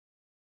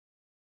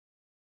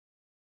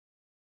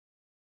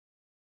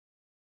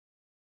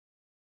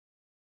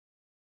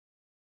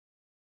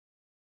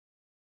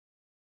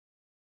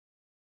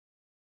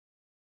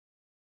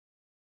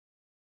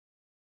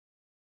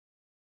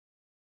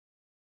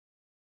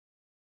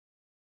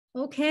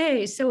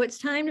Okay, so it's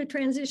time to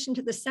transition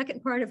to the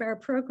second part of our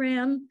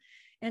program.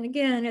 And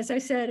again, as I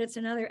said, it's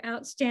another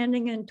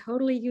outstanding and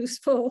totally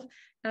useful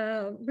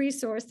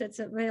resource that's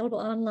available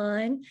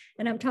online.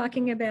 And I'm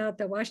talking about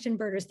the Washington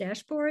Birders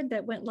Dashboard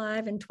that went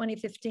live in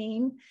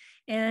 2015.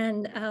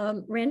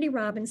 And Randy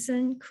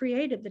Robinson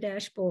created the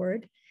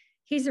dashboard.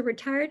 He's a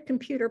retired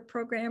computer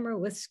programmer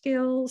with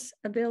skills,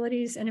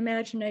 abilities, and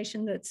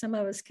imagination that some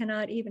of us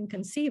cannot even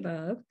conceive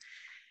of.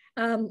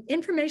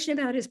 Information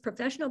about his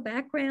professional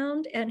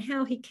background and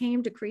how he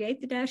came to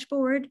create the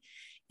dashboard.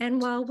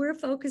 And while we're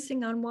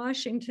focusing on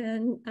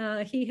Washington,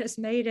 he has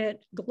made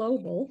it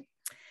global.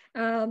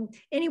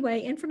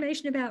 Anyway,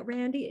 information about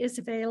Randy is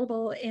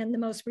available in the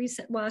most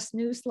recent WOS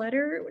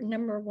newsletter,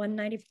 number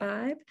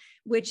 195,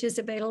 which is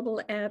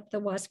available at the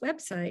WOS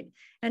website.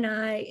 And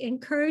I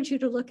encourage you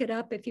to look it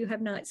up if you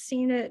have not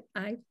seen it.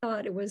 I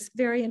thought it was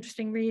very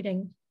interesting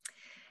reading.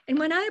 And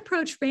when I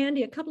approached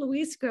Randy a couple of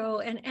weeks ago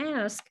and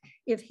asked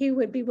if he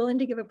would be willing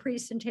to give a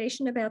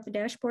presentation about the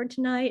dashboard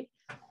tonight,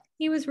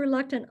 he was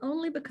reluctant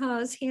only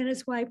because he and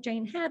his wife,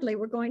 Jane Hadley,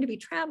 were going to be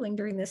traveling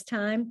during this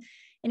time.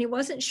 And he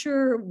wasn't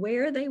sure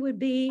where they would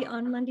be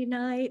on Monday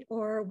night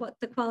or what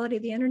the quality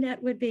of the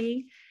internet would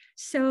be.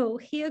 So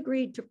he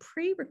agreed to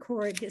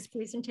pre-record his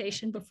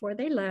presentation before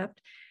they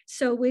left,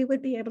 so we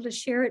would be able to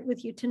share it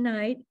with you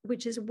tonight,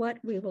 which is what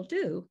we will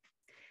do.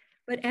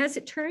 But as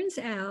it turns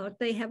out,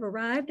 they have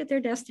arrived at their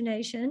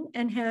destination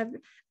and have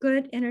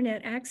good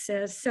internet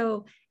access.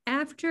 So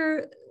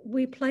after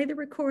we play the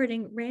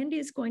recording, Randy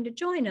is going to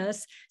join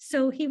us,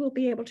 so he will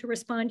be able to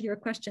respond to your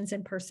questions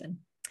in person.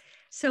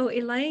 So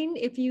Elaine,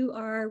 if you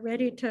are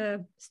ready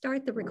to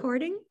start the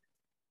recording.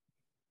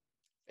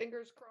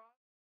 Fingers crossed.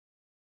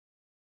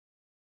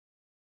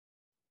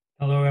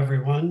 Hello,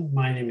 everyone.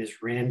 My name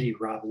is Randy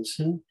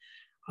Robinson.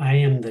 I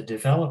am the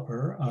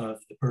developer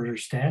of the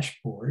Birders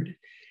Dashboard,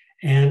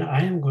 and I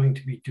am going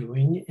to be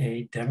doing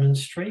a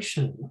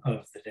demonstration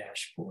of the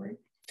dashboard.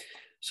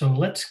 So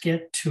let's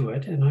get to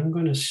it. And I'm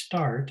going to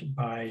start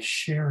by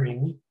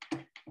sharing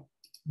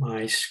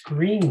my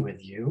screen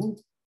with you.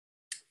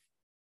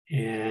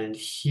 And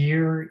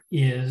here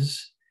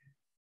is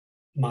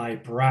my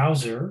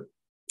browser.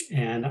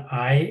 And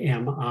I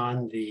am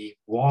on the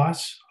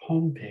WOS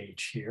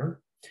homepage here.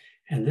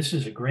 And this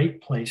is a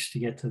great place to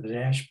get to the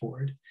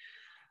dashboard.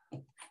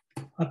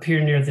 Up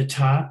here near the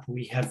top,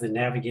 we have the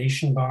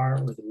navigation bar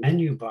or the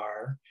menu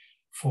bar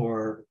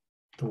for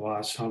the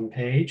WOS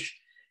homepage.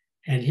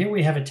 And here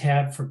we have a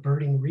tab for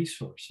birding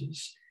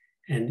resources.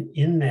 And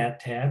in that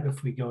tab,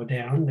 if we go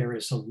down, there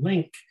is a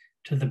link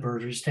to the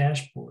Birders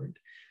Dashboard.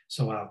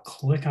 So I'll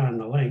click on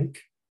the link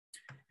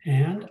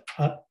and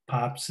up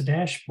pops the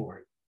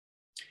dashboard.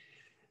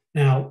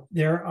 Now,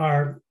 there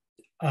are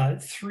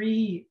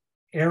three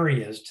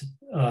areas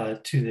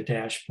to the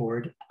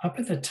dashboard. Up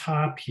at the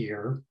top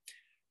here,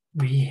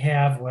 we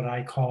have what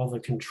I call the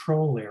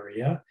control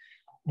area,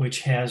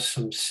 which has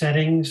some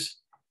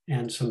settings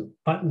and some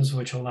buttons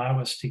which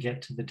allow us to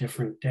get to the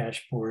different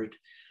dashboard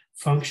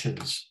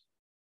functions.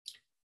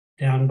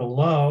 Down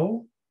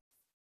below,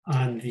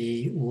 on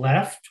the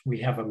left,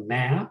 we have a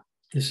map.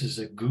 This is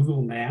a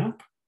Google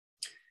map.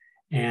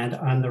 And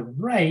on the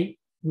right,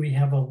 we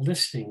have a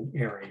listing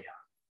area.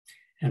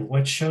 And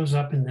what shows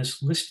up in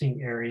this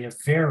listing area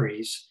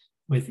varies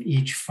with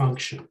each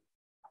function.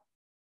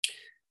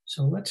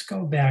 So let's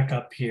go back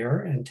up here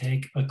and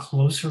take a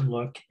closer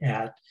look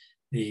at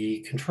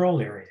the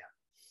control area.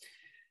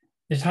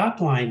 The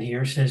top line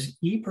here says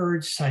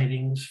eBird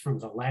sightings from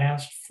the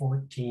last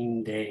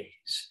 14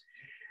 days.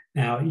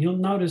 Now you'll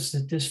notice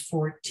that this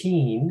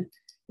 14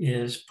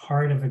 is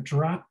part of a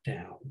drop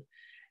down.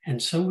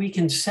 And so we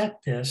can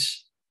set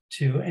this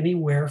to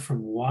anywhere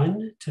from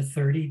 1 to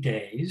 30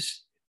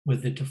 days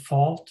with the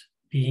default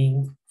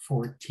being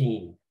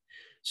 14.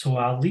 So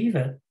I'll leave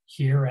it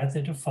here at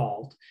the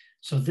default.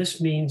 So this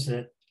means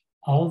that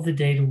all of the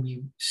data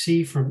we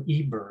see from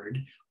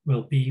eBird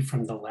will be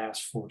from the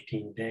last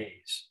 14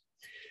 days.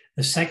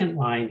 The second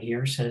line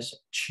here says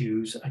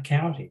choose a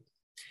county.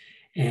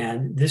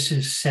 And this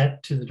is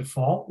set to the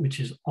default, which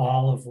is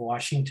all of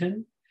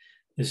Washington.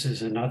 This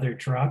is another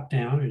drop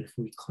down. And if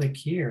we click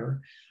here,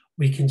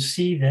 we can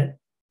see that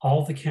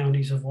all the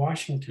counties of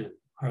Washington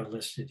are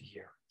listed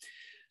here.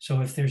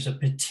 So if there's a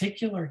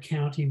particular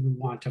county we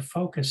want to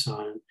focus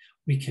on,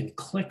 we can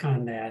click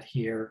on that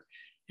here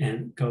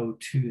and go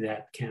to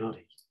that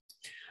county.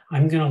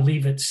 I'm going to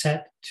leave it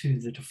set to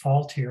the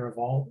default here of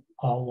all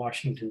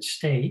Washington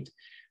state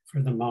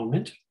for the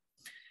moment.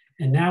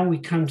 And now we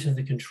come to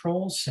the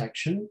controls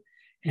section,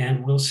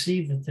 and we'll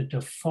see that the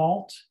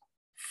default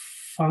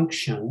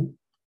function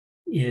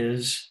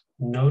is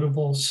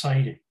notable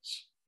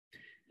sightings.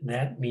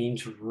 That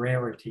means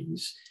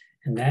rarities.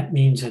 And that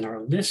means in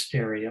our list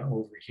area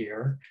over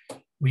here,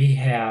 we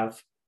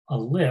have a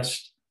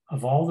list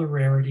of all the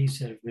rarities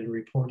that have been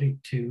reported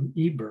to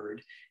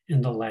eBird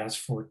in the last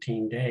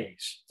 14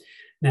 days.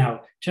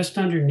 Now, just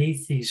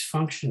underneath these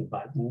function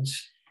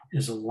buttons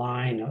is a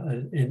line,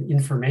 an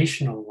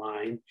informational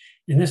line.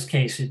 In this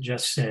case, it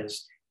just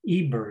says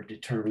eBird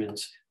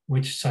determines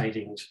which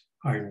sightings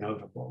are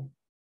notable.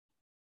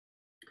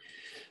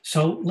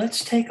 So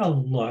let's take a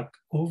look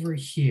over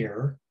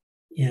here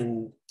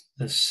in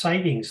the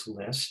sightings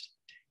list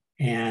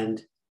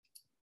and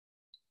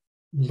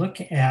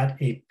look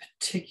at a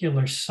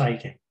particular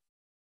sighting.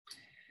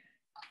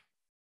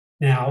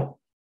 Now,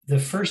 the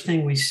first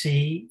thing we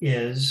see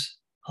is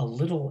a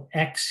little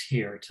X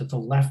here to the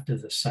left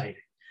of the sighting.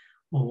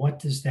 Well, what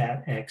does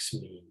that X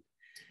mean?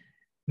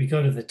 We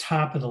go to the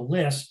top of the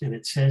list and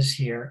it says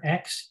here,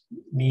 X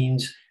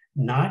means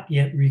not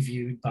yet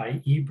reviewed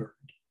by eBird.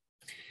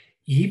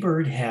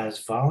 eBird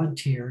has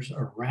volunteers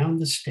around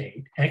the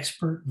state,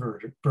 expert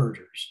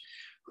birders,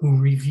 who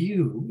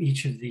review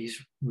each of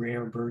these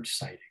rare bird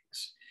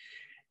sightings.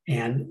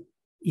 And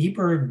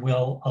eBird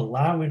will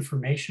allow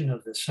information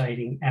of the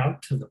sighting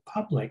out to the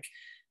public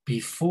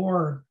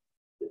before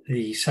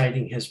the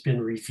sighting has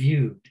been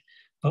reviewed.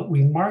 But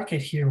we mark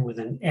it here with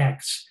an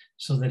X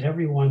so that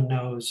everyone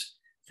knows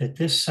that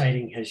this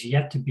sighting has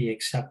yet to be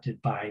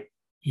accepted by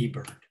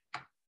eBird.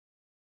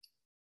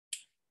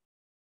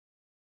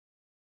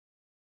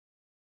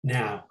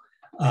 Now,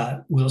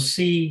 we'll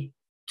see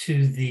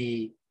to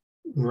the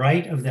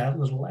right of that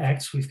little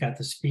X, we've got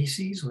the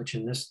species, which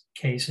in this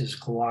case is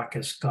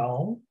Glaucous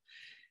gull.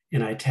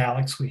 In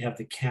italics, we have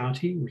the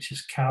county, which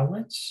is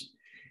Cowlitz.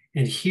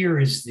 And here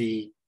is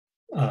the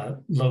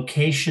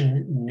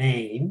location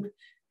name,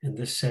 and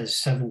this says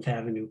 7th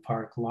Avenue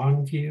Park,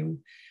 Longview.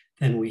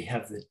 Then we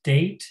have the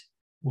date,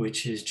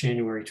 which is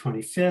January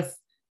 25th,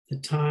 the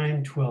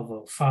time,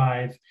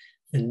 12:05,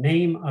 the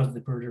name of the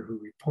birder who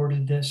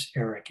reported this,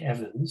 Eric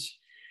Evans.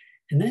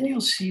 And then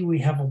you'll see we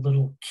have a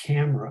little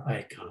camera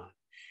icon.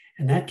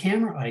 And that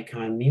camera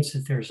icon means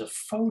that there's a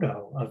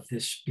photo of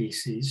this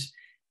species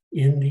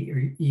in the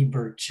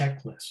eBird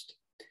checklist.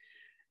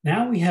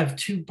 Now we have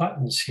two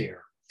buttons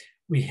here.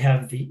 We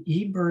have the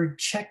eBird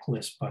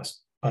checklist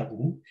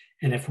button,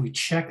 and if we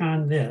check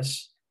on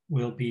this,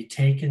 we'll be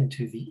taken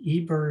to the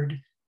eBird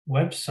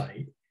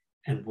website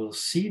and we'll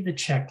see the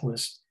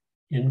checklist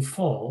in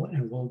full,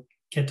 and we'll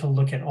get to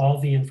look at all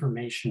the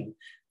information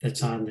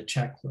that's on the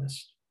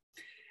checklist.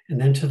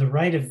 And then to the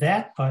right of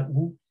that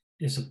button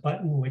is a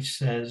button which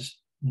says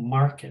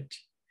Mark It.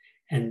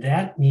 And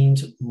that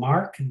means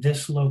mark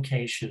this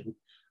location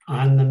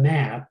on the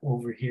map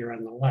over here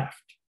on the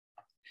left.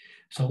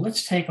 So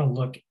let's take a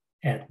look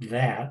at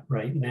that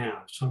right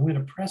now. So I'm going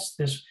to press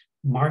this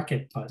Mark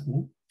It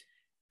button.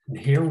 And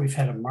here we've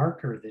had a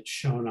marker that's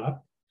shown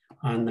up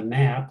on the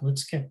map.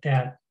 Let's get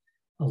that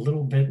a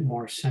little bit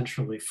more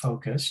centrally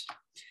focused.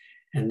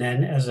 And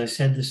then, as I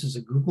said, this is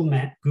a Google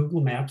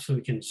map, so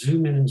we can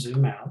zoom in and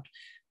zoom out.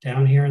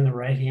 Down here in the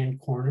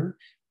right-hand corner,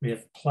 we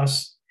have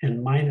plus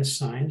and minus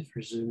signs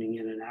for zooming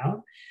in and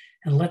out.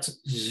 And let's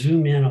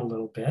zoom in a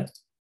little bit.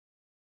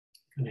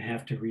 I'm gonna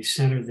have to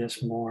recenter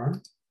this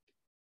more.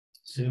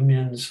 Zoom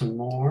in some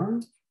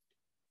more.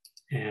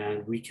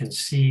 And we can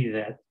see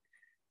that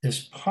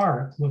this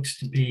park looks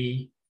to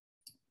be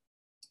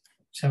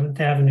 7th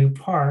Avenue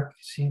Park,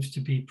 seems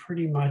to be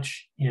pretty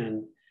much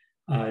in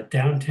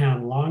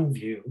downtown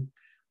Longview,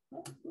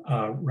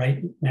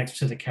 right next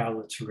to the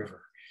Cowlitz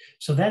River.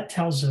 So that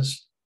tells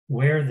us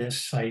where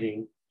this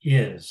sighting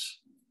is.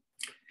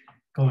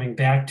 Going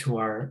back to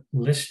our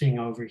listing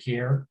over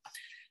here,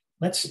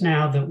 let's,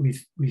 now that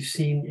we've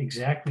seen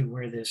exactly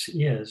where this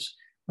is,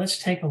 let's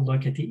take a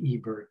look at the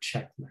eBird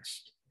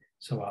checklist.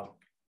 So I'll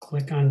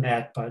click on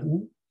that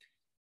button.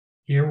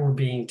 Here we're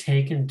being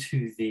taken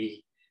to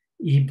the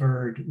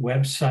eBird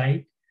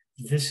website.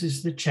 This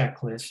is the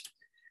checklist.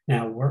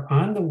 Now we're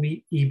on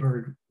the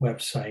eBird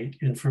website,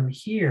 and from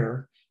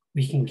here,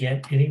 we can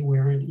get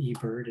anywhere in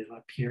eBird, and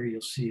up here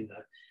you'll see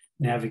the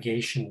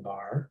navigation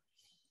bar.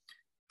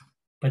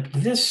 But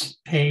this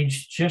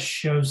page just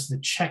shows the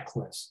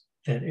checklist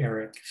that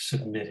Eric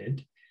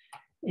submitted,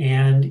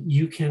 and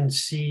you can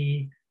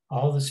see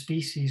all the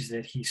species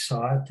that he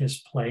saw at this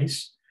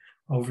place.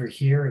 Over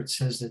here, it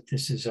says that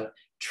this is a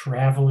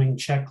traveling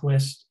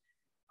checklist.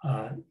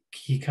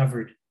 He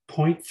covered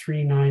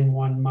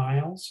 0.391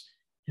 miles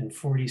in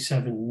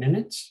 47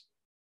 minutes.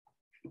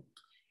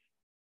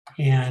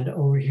 And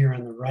over here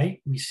on the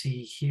right, we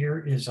see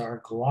here is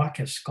our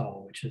Glaucous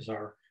gull, which is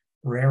our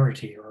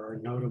rarity or our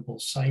notable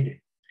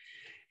sighting.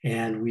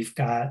 And we've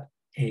got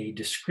a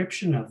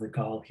description of the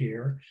gull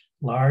here: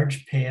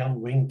 large, pale,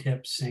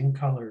 wingtip, same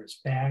color as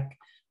back,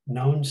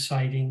 known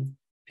sighting,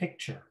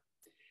 picture.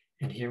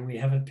 And here we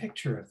have a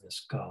picture of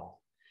this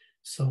gull.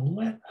 So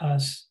let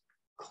us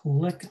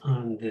click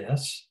on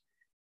this,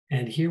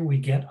 and here we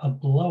get a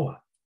blow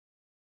up.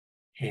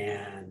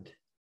 And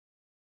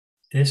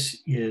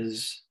this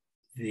is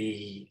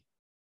the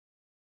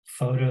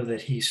photo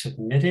that he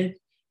submitted.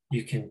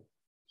 You can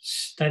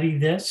study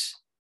this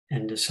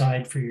and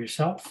decide for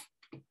yourself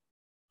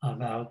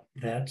about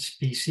that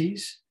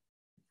species.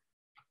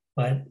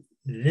 But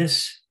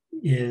this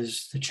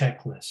is the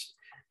checklist.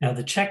 Now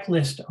the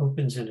checklist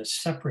opens in a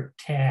separate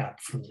tab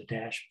from the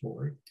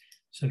dashboard.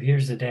 So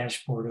here's the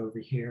dashboard over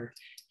here.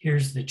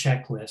 Here's the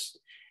checklist.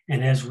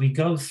 And as we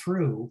go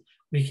through,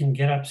 we can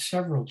get up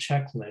several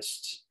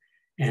checklists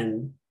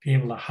and be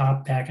able to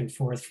hop back and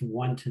forth from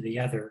one to the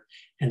other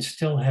and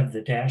still have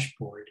the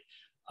dashboard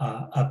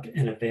up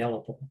and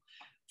available.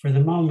 For the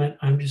moment,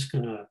 I'm just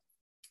going to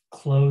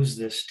close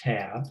this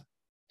tab,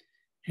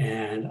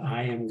 and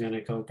I am going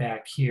to go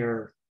back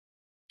here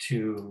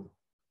to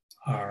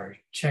our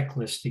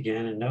checklist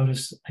again. And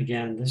notice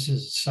again, this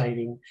is a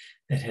sighting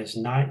that has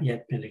not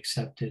yet been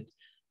accepted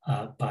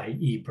by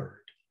eBird.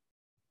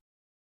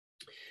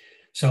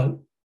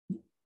 So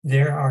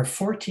there are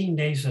 14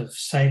 days of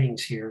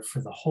sightings here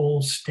for the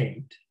whole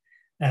state.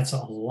 That's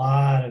a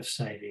lot of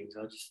sightings.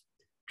 I'll just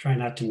try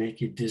not to make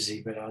you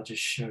dizzy, but I'll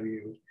just show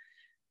you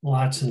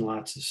lots and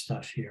lots of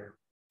stuff here.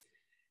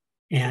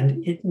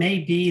 And it may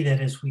be that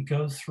as we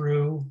go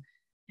through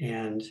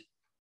and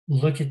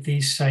look at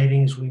these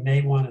sightings, we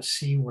may want to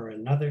see where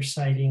another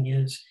sighting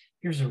is.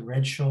 Here's a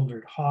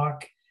red-shouldered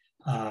hawk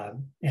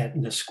at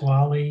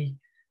Nisqually.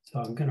 So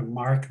I'm going to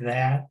mark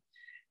that.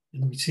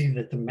 And we see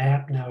that the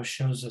map now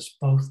shows us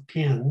both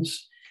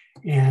pins.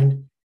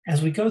 And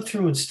as we go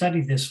through and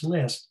study this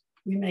list,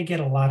 we may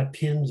get a lot of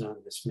pins on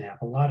this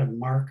map, a lot of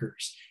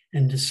markers,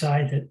 and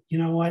decide that, you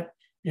know what,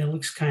 it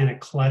looks kind of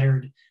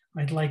cluttered.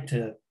 I'd like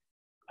to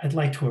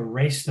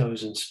erase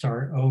those and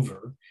start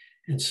over.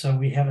 And so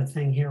we have a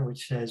thing here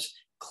which says,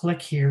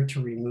 click here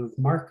to remove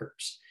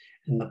markers.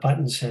 And the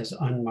button says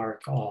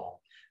unmark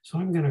all. So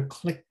I'm going to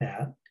click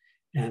that,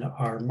 and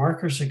our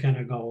markers are going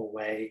to go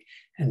away.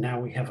 And now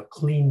we have a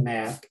clean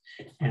map,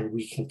 and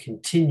we can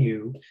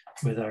continue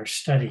with our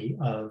study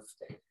of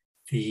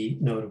the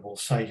notable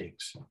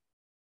sightings.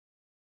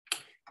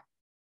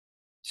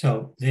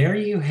 So there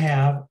you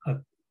have a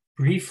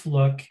brief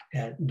look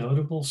at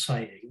notable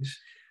sightings.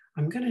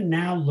 I'm going to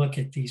now look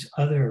at these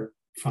other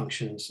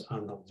functions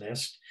on the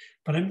list,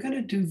 but I'm going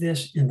to do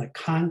this in the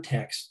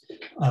context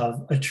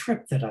of a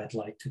trip that I'd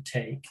like to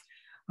take.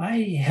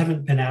 I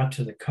haven't been out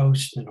to the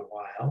coast in a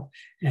while,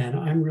 and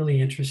I'm really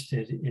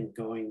interested in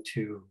going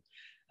to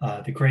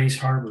the Grays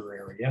Harbor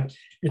area.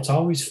 It's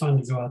always fun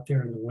to go out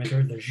there in the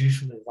winter. There's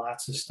usually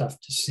lots of stuff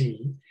to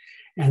see.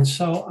 And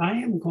so I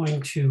am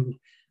going to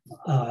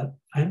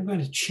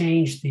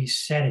change these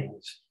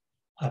settings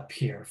up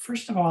here.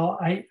 First of all,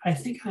 I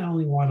think I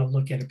only want to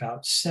look at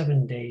about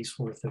 7 days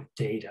worth of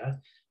data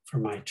for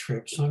my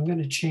trip. So I'm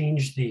going to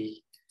change the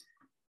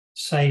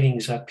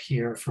sightings up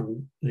here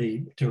from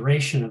the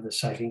duration of the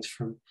sightings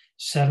from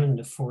 7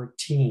 to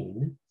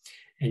 14.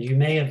 And you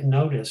may have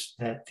noticed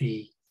that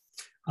the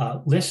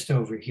list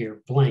over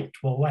here blinked.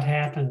 Well, what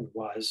happened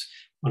was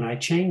when I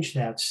changed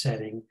that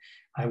setting,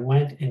 I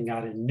went and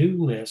got a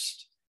new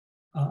list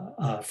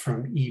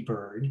from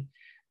eBird.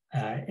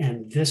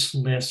 And this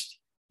list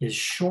is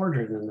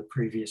shorter than the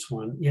previous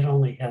one. It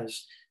only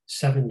has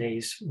 7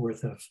 days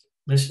worth of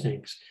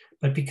listings.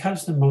 But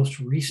because the most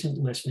recent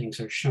listings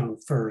are shown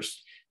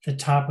first, the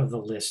top of the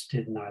list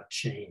did not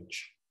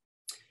change.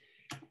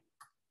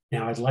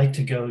 Now I'd like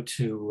to go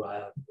to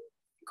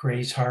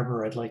Grays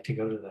Harbor. I'd like to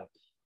go to the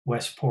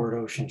Westport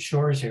Ocean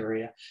Shores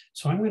area.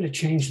 So I'm going to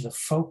change the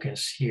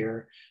focus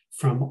here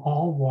from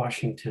all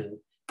Washington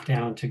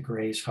down to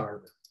Grays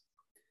Harbor.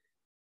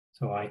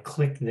 So I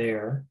click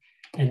there.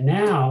 And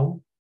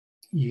now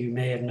you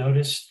may have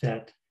noticed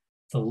that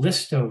the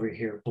list over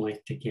here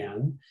blinked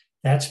again.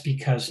 That's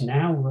because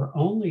now we're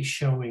only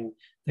showing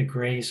the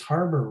Grays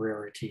Harbor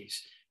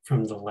rarities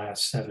from the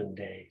last 7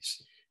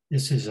 days.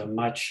 This is a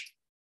much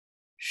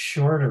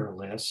shorter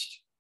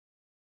list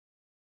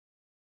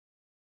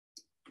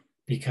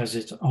because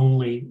it's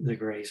only the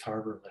Grays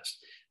Harbor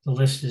list. The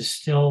list is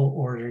still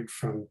ordered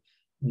from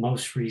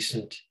most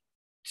recent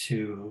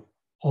to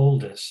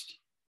oldest,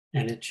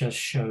 and it just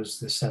shows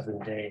the 7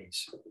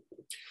 days.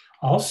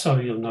 Also,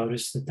 you'll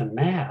notice that the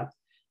map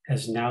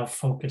has now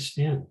focused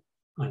in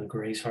on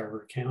Grays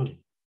Harbor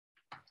County.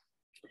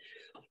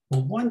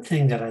 Well, one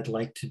thing that I'd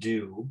like to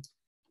do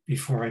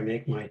before I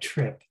make my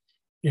trip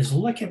is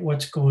look at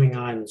what's going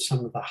on in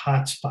some of the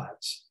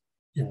hotspots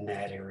in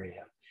that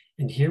area.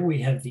 And here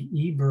we have the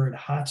eBird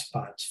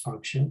hotspots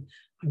function.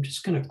 I'm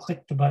just going to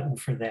click the button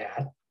for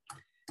that.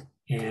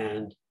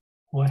 And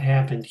what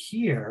happened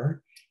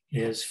here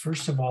is,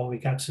 first of all, we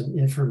got some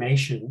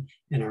information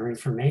in our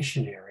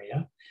information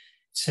area.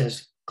 It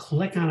says,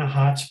 click on a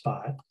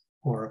hotspot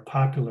or a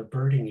popular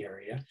birding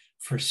area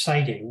for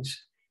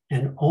sightings,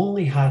 and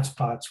only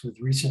hotspots with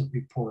recent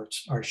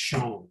reports are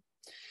shown.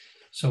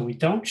 So we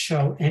don't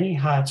show any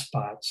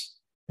hotspots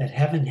that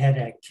haven't had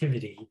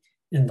activity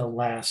in the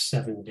last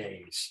 7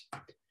 days.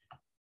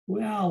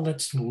 Well,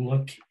 let's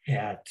look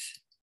at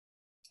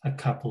a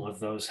couple of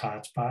those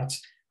hotspots.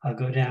 I'll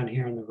go down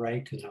here on the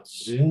right and I'll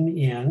zoom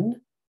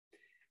in.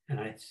 And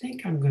I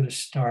think I'm going to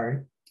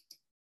start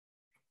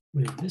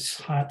with this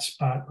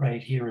hotspot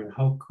right here in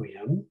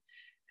Hoquiam.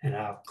 And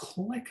I'll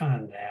click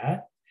on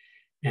that.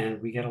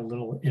 And we get a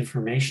little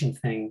information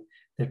thing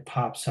that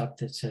pops up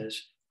that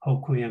says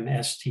Hoquiam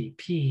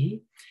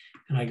STP.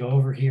 And I go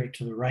over here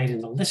to the right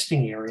in the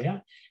listing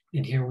area.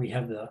 And here we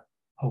have the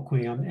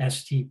Hoquiam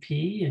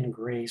STP in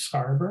Grays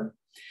Harbor.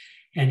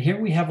 And here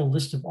we have a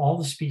list of all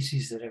the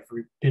species that have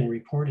been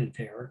reported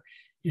there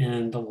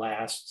in the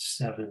last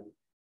 7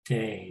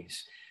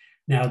 days.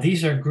 Now,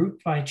 these are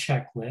grouped by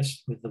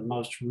checklist with the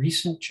most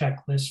recent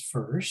checklist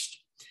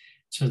first.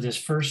 So this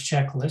first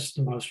checklist,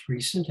 the most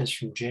recent, is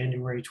from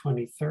January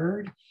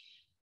 23rd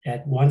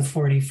at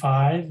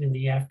 1:45 in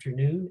the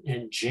afternoon,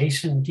 and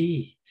Jason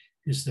D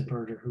is the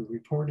birder who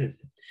reported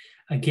it.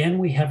 Again,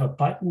 we have a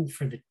button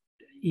for the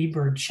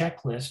eBird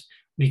checklist.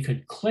 We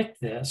could click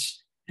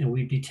this and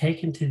we'd be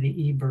taken to the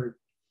eBird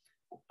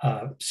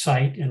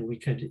site, and we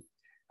could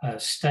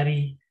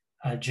study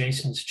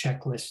Jason's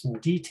checklist in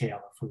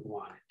detail if we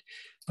wanted.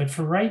 But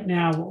for right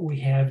now, what we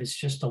have is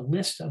just a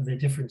list of the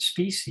different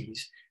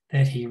species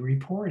that he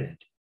reported.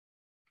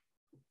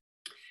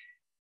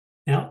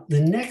 Now,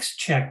 the next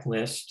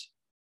checklist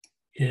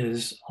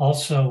is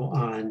also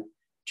on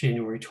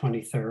January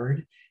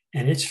 23rd,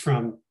 and it's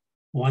from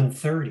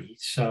 1:30.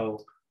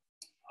 So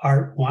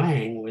Art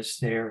Wang was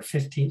there,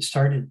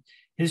 started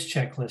his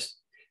checklist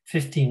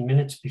 15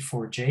 minutes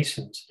before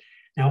Jason's.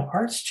 Now,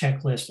 Art's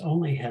checklist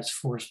only has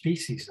 4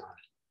 species on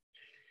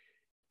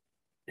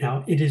it.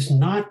 Now, it is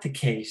not the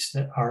case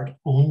that Art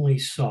only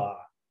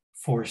saw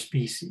 4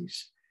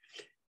 species.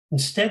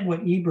 Instead,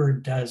 what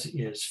eBird does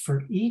is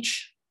for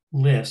each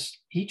list,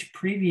 each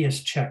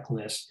previous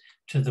checklist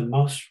to the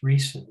most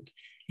recent,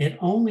 it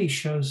only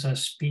shows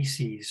us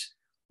species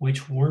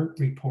which weren't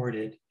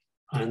reported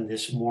on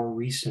this more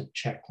recent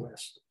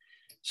checklist.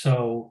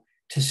 So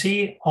to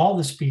see all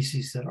the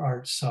species that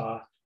Art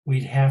saw,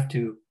 we'd have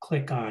to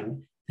click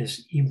on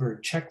this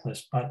eBird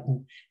checklist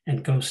button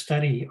and go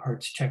study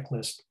Art's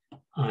checklist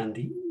on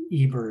the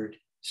eBird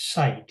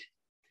site.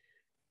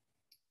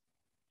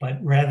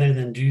 But rather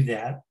than do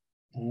that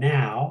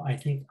now, I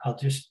think I'll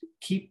just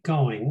keep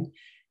going,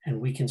 and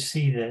we can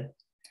see that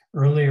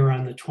earlier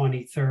on the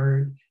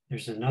 23rd,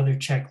 there's another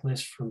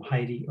checklist from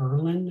Heidi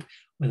Erland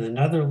with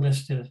another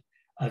list of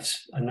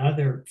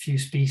another few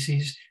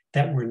species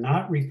that were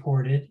not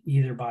reported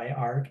either by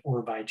Art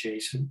or by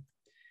Jason.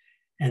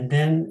 And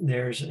then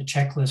there's a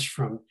checklist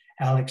from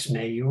Alex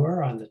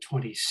Mayur on the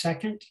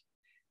 22nd.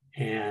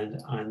 And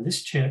on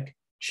this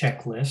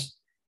checklist,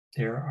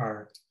 there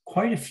are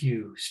quite a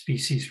few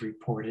species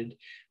reported.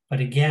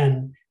 But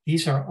again,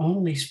 these are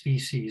only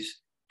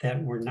species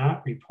that were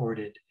not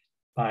reported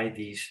by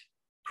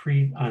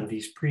on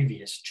these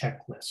previous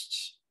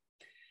checklists.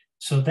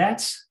 So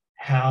that's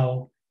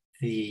how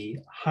the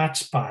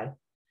hotspot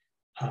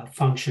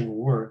function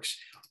works.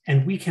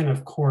 And we can,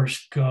 of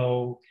course,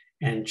 go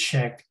and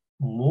check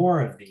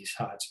more of these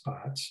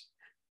hotspots.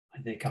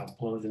 I think I'll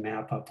blow the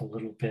map up a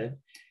little bit.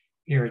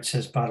 Here it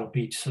says Bottle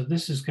Beach. So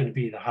this is going to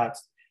be the hot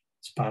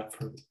spot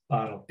for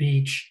Bottle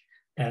Beach.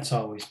 That's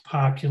always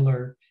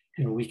popular.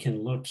 And we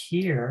can look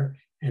here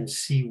and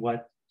see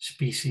what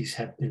species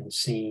have been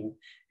seen.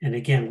 And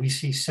again, we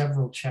see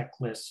several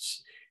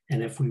checklists.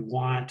 And if we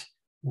want,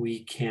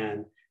 we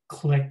can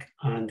click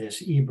on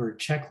this eBird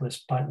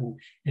checklist button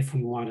if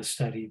we want to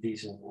study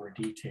these in more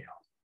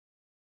detail.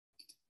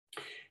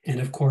 And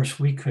of course,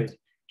 we could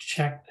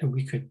check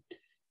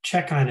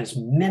on as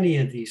many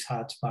of these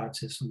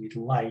hotspots as we'd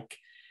like,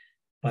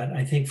 but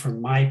I think for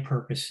my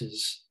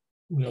purposes,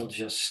 we'll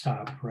just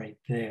stop right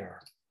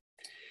there.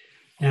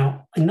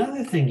 Now,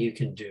 another thing you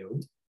can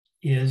do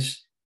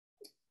is,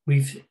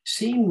 we've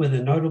seen with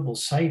the notable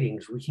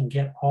sightings, we can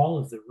get all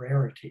of the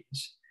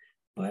rarities,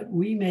 but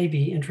we may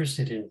be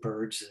interested in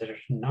birds that are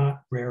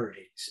not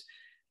rarities,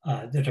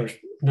 that are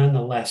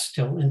nonetheless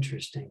still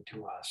interesting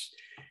to us.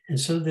 And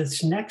so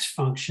this next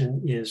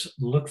function is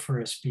look for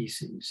a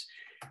species.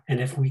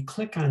 And if we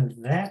click on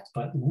that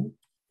button,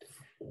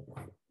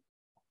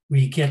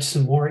 we get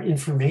some more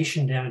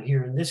information down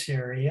here in this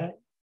area.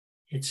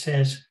 It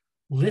says,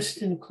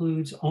 list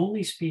includes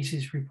only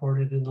species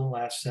reported in the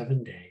last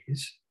 7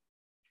 days.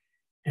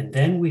 And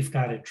then we've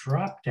got a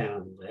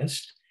drop-down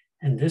list,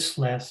 and this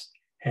list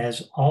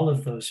has all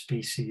of those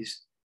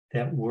species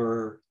that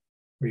were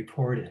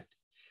reported.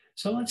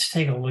 So let's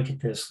take a look at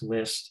this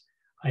list.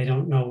 I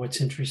don't know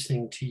what's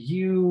interesting to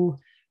you,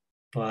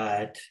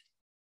 but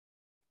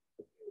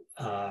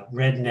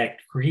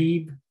red-necked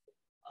grebe,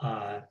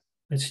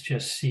 let's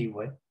just see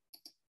what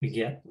we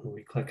get when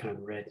we click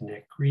on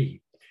red-necked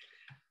grebe.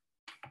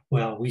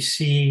 Well, we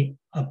see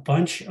a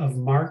bunch of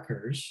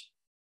markers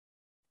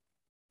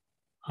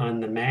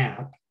on the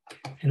map.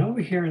 And over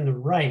here on the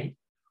right,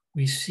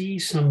 we see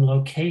some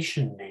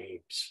location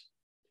names.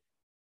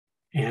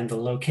 And the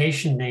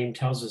location name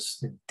tells us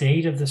the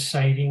date of the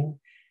sighting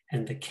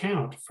and the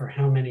count for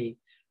how many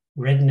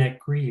red-necked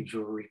grebes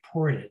were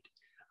reported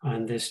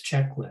on this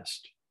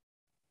checklist.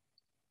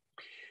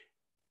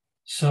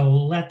 So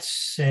let's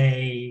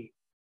say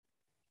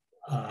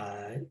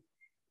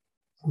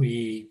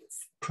we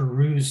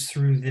peruse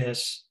through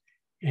this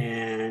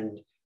and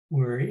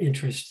we're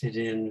interested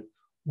in,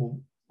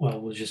 well,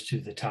 we'll just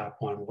do the top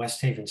one,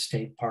 West Haven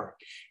State Park.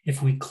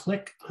 If we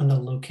click on the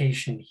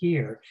location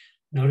here,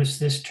 notice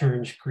this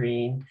turns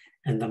green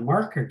and the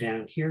marker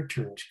down here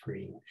turns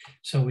green.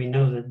 So we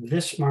know that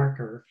this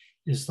marker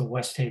is the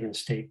West Haven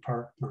State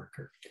Park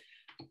marker.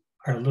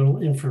 Our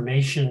little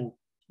information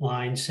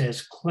line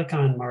says, click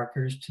on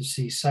markers to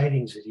see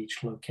sightings at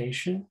each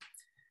location.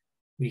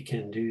 we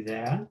can do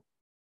that.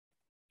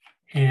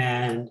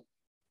 And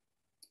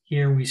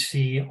here we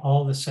see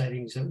all the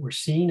sightings that we're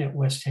seeing at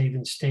West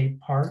Haven State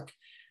Park.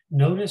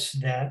 Notice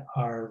that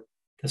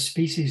the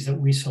species that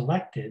we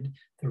selected,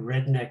 the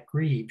redneck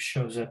grebe,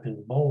 shows up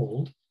in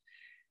bold.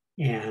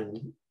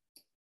 And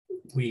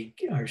we're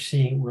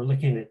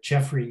looking at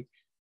Jeffrey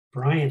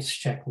Bryant's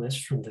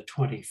checklist from the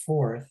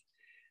 24th.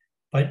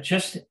 But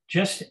just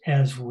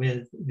as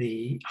with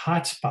the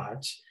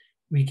hotspots,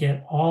 we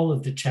get all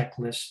of the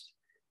checklists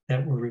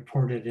that were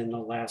reported in the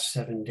last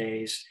 7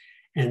 days.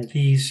 And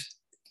these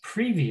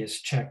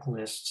previous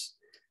checklists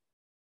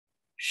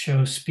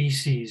show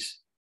species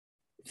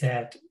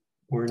that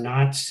were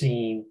not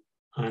seen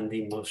on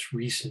the most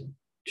recent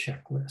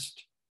checklist.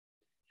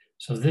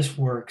 So this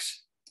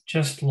works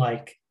just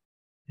like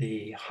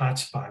the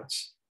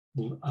hotspots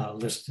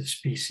list of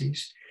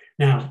species.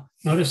 Now,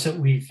 notice that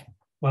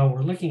while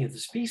we're looking at the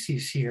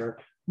species here,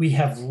 we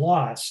have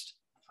lost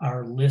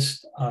our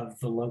list of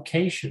the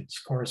locations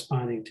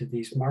corresponding to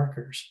these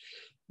markers.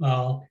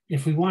 Well,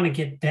 if we want to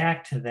get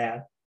back to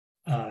that,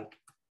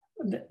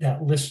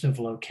 that list of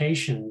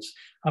locations,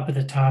 up at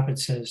the top it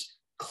says,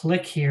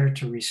 click here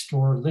to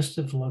restore list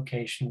of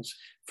locations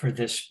for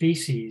this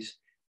species.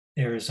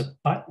 There is a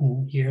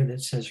button here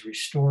that says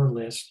restore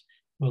list.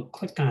 We'll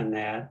click on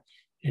that,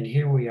 and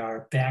here we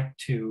are back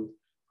to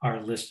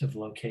our list of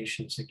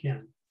locations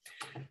again.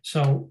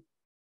 So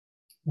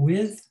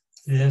with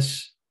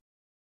this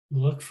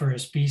look for a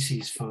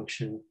species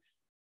function,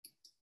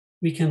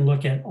 we can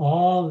look at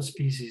all the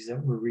species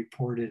that were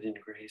reported in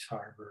Grays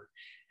Harbor,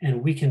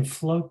 and we can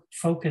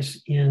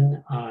focus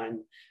in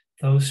on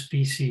those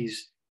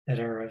species that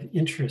are of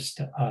interest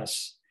to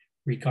us,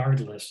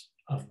 regardless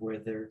of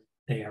whether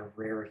they are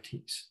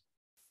rarities.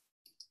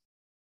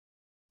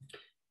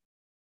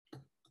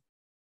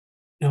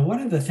 Now,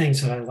 one of the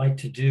things that I like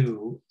to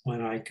do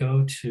when I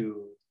go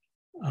to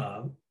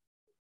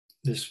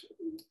this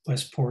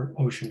Westport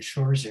Ocean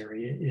Shores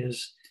area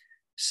is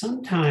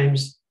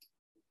sometimes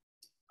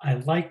I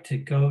like to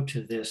go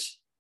to this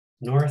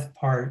north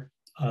part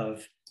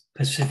of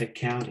Pacific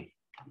County.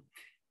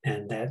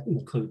 And that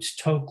includes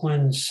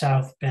Tokeland,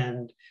 South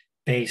Bend,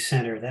 Bay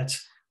Center.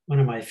 That's one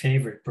of my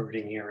favorite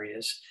birding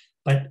areas.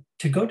 But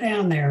to go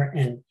down there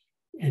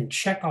and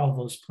check all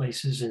those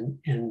places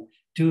and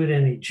do it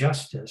any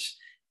justice,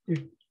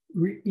 it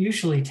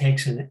usually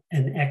takes an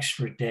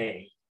extra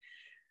day.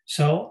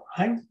 So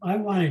I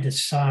want to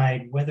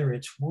decide whether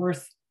it's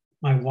worth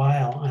my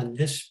while on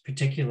this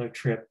particular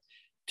trip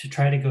to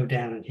try to go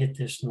down and hit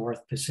this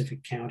North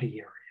Pacific County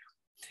area.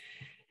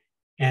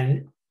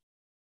 And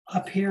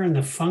up here in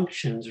the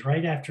functions,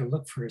 right after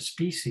look for a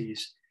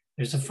species,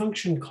 there's a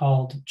function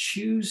called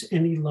choose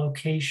any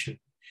location.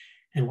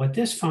 And what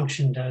this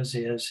function does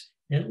is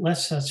it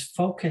lets us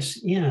focus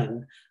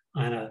in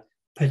on a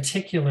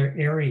particular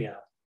area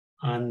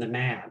on the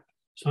map.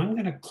 So I'm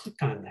going to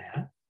click on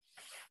that.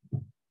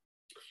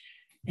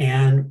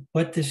 And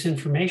what this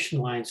information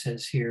line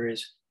says here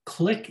is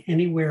click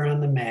anywhere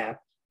on the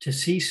map to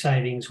see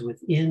sightings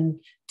within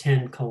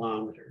 10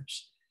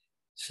 kilometers.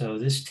 So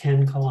this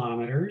 10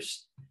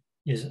 kilometers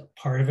is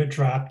part of a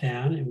drop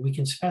down, and we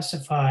can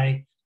specify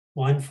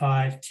 1,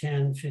 5,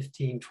 10,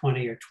 15,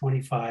 20, or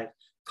 25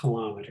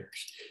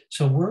 kilometers.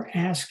 So we're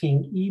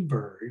asking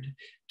eBird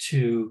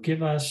to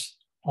give us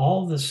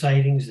all the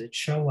sightings that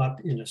show up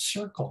in a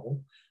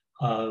circle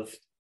of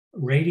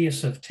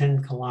radius of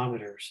 10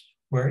 kilometers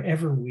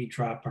wherever we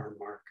drop our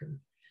marker.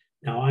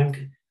 Now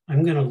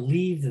I'm going to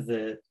leave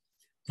the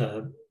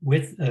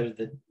width of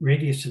the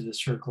radius of the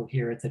circle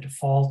here at the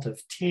default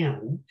of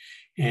 10,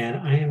 and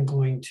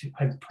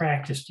I've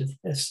practiced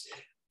this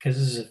because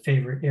this is a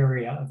favorite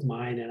area of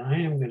mine, and I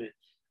am going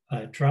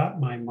to drop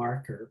my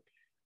marker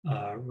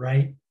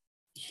right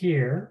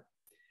here,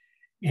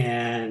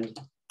 and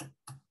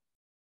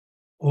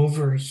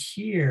over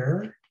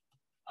here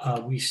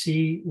we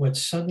see what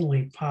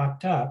suddenly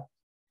popped up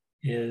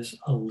is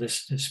a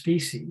list of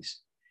species.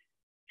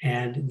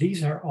 And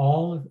these are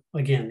all,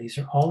 again, these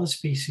are all the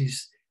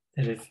species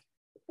that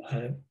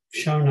have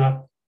shown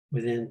up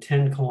within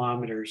 10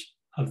 kilometers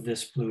of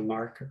this blue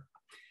marker.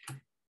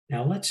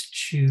 Now let's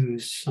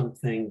choose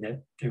something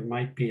that there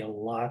might be a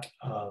lot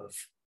of.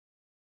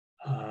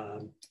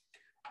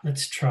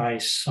 Let's try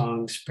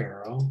song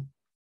sparrow.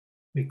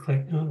 We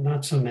click, oh,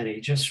 not so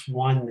many, just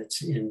one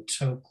that's in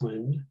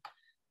Tokeland.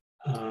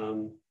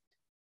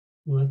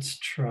 Let's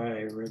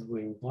try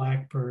red-winged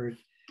blackbird.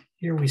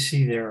 Here we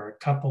see there are a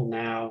couple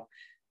now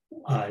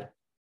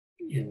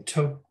in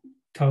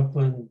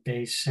Tokeland,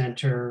 Bay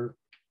Center.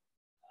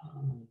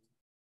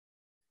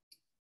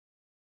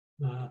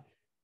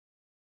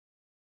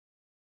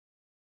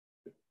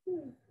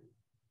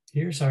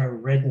 Here's our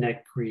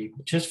redneck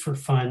grebe. Just for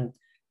fun,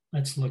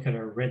 let's look at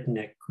our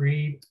redneck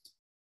grebe.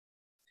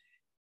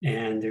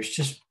 And there's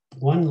just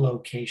one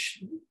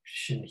location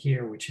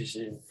here, which is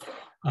in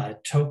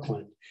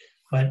Tokeland.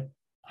 But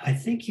I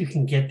think you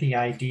can get the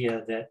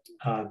idea that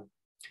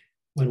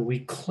when we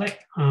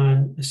click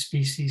on the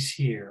species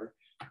here,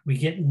 we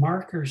get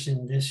markers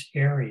in this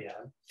area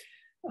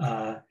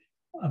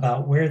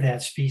about where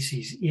that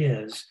species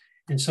is.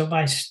 And so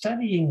by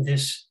studying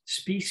this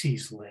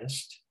species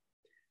list,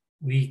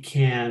 we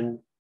can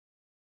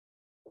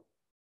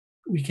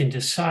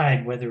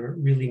decide whether it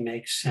really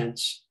makes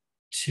sense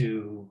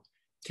to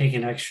take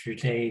an extra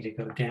day to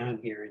go down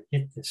here and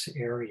hit this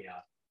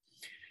area.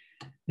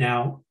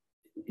 Now,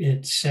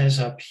 it says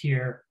up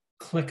here,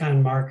 click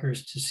on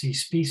markers to see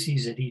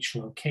species at each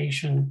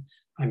location.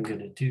 I'm going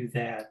to do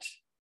that.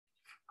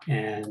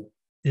 And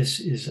this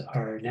is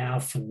our now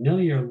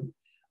familiar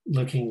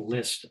looking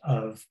list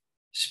of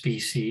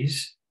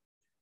species,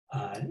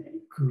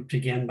 grouped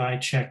again by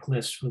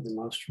checklist with the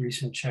most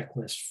recent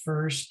checklist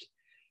first.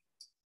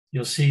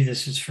 You'll see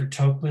this is for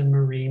Tokeland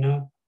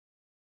marina.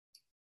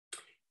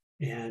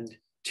 And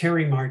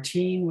Terry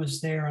Martine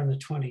was there on the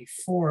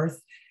 24th.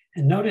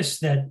 And notice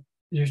that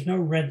there's no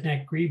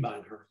redneck grebe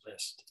on her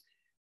list.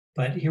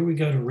 But here we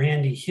go to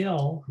Randy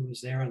Hill, who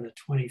was there on the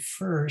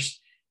 21st,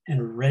 and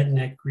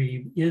redneck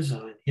grebe is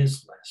on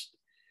his list.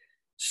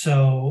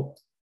 So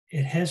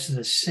it has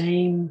the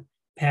same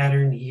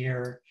pattern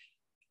here.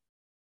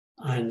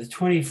 On the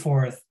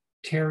 24th,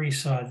 Terry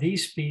saw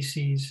these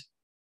species,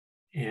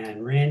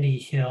 and Randy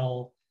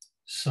Hill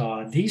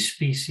saw these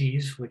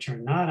species, which are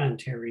not on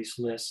Terry's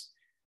list,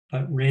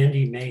 but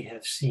Randy may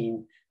have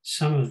seen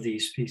some of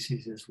these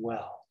species as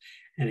well.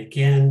 And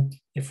again,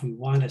 if we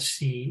want to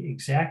see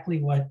exactly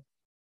what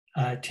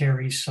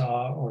Terry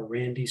saw or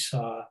Randy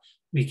saw,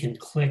 we can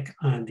click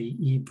on the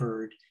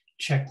eBird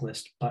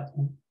checklist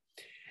button.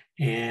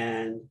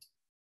 And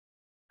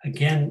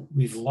again,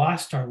 we've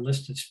lost our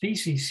list of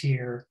species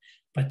here,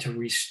 but to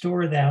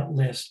restore that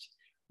list,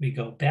 we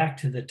go back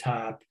to the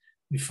top,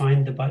 we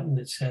find the button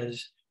that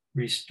says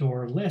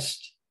Restore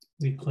List,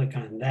 we click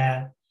on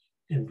that,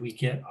 and we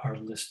get our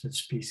list of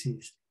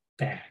species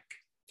back.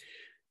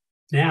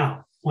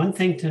 Now, one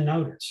thing to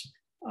notice,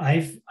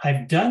 I've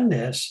done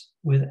this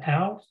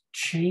without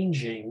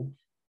changing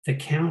the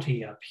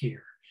county up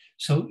here.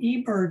 So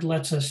eBird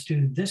lets us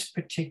do this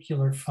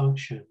particular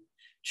function,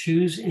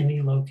 choose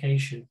any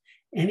location,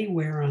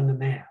 anywhere on the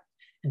map.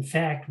 In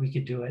fact, we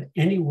could do it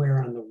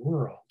anywhere on the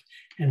world,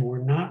 and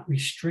we're not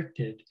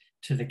restricted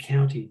to the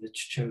county that's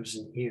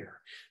chosen here.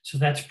 So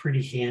that's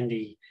pretty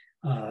handy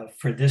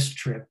for this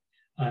trip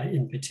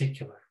in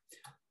particular.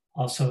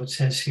 Also, it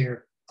says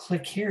here,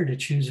 click here to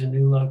choose a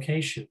new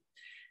location.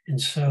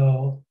 And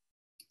so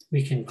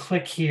we can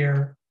click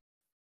here,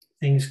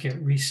 things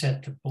get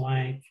reset to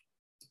blank.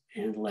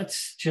 And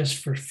let's just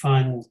for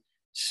fun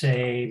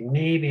say,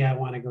 maybe I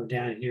want to go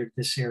down here to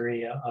this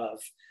area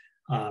of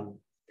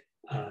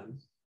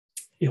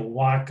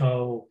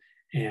Ilwaco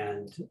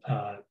and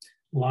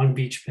Long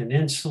Beach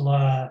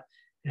Peninsula.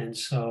 And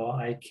so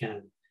I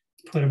can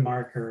put a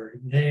marker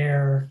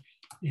there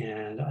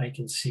and I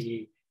can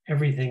see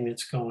everything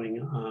that's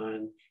going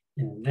on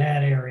in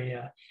that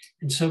area.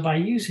 And so by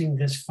using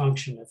this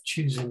function of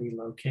choose any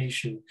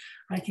location,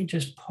 I can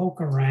just poke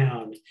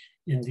around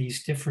in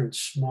these different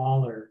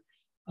smaller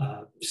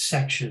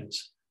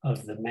sections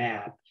of the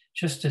map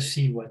just to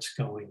see what's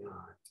going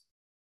on.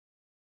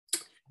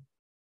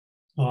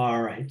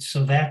 All right,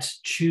 so that's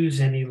choose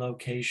any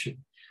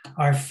location.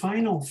 Our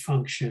final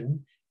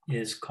function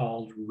is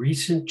called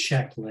recent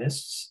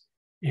checklists,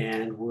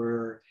 and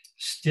we're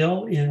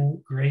still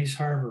in Grays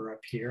Harbor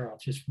up here. I'll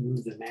just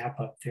move the map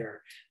up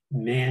there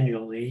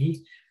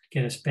manually,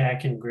 get us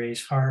back in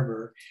Grays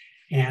Harbor.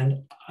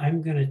 And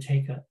I'm going to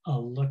take a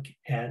look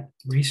at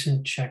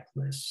recent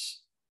checklists.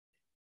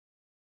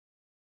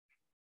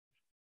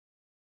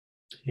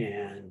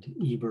 And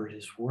eBird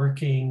is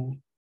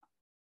working.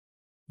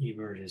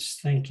 eBird is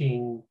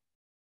thinking.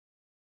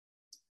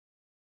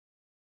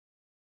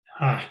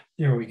 Ah,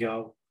 there we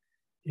go.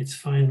 It's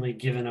finally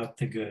given up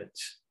the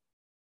goods.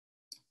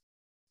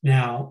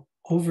 Now,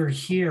 over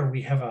here,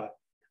 we have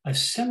a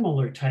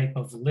similar type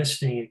of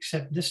listing,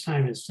 except this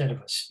time instead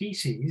of a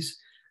species,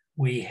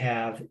 we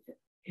have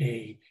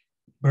a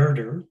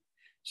birder.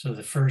 So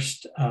the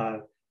first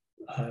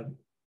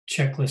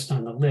checklist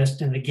on the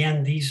list. And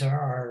again, these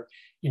are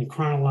in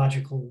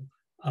chronological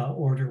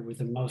order, with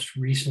the most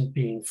recent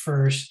being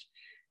first.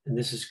 And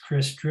this is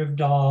Chris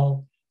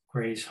Drivdahl,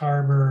 Grays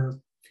Harbor.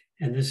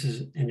 And this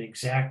is an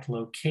exact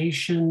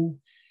location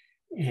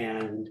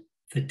and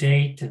the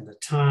date and the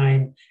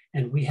time.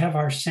 And we have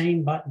our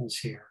same buttons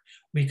here.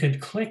 We could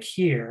click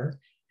here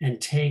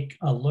and take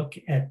a look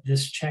at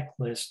this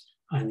checklist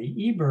on the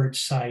eBird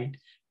site.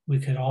 We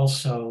could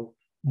also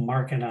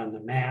mark it on the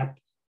map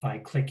by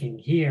clicking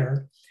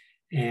here.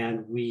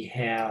 And we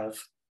have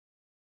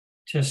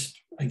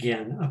just,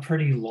 again, a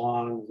pretty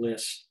long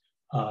list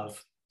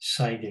of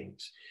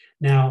sightings.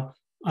 Now,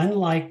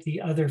 unlike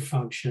the other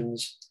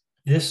functions,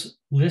 this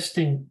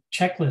listing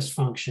checklist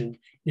function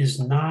is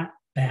not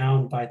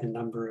bound by the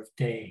number of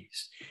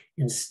days.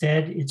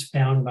 Instead, it's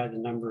bound by the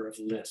number of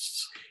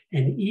lists.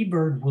 And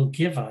eBird will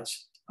give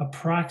us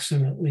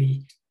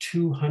approximately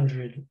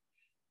 200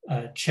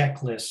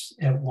 checklists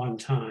at one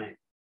time.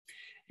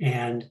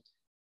 And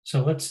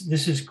so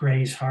this is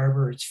Grays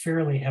Harbor. It's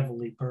fairly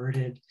heavily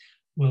birded.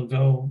 We'll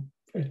go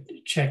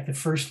check the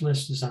first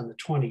list is on the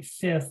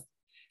 25th.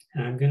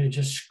 And I'm going to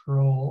just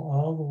scroll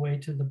all the way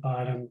to the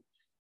bottom.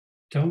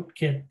 Don't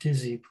get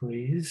dizzy,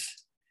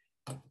 please.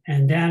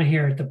 And down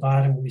here at the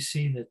bottom, we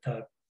see that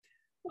the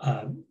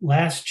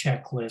last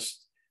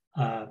checklist,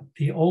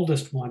 the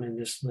oldest one in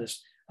this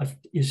list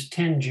is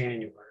 10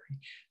 January.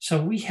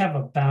 So we have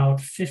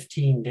about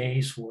 15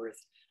 days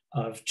worth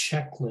of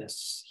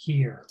checklists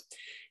here.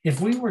 If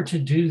we were to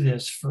do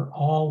this for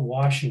all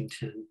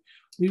Washington,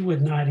 we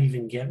would not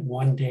even get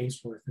 1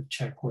 day's worth of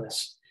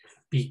checklists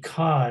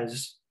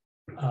because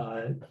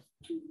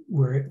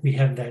we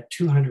have that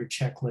 200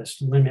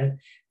 checklist limit.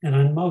 And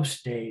on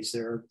most days,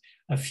 there are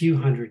a few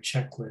hundred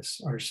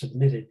checklists are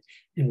submitted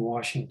in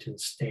Washington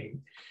state.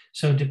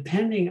 So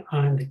depending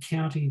on the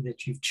county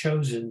that you've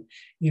chosen,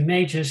 you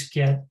may just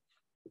get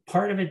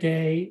part of a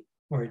day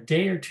or a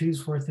day or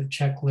two's worth of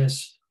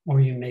checklists, or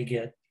you may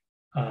get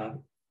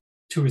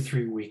 2 or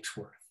 3 weeks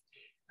worth.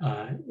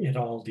 It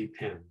all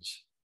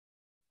depends.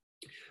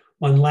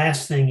 One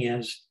last thing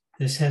is,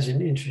 this has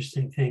an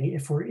interesting thing.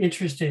 If we're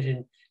interested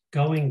in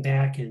going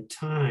back in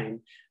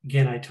time,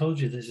 again, I told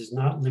you this is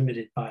not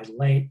limited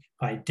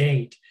by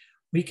date.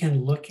 We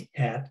can look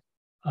at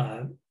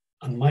a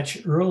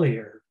much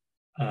earlier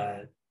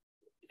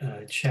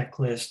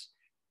checklist.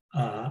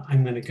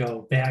 I'm going to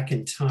go back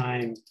in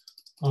time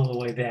all the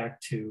way back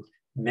to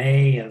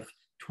May of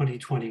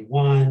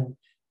 2021,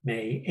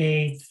 May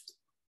 8th.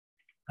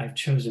 I've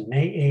chosen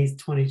May 8th,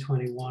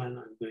 2021. I'm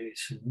going to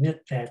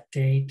submit that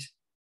date,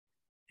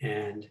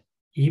 and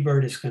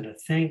eBird is going to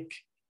think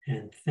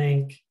and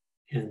think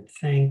and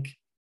think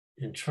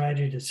and try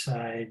to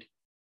decide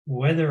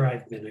whether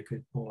I've been a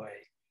good boy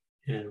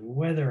and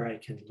whether I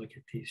can look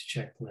at these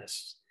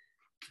checklists.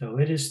 So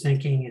it is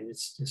thinking, and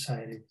it's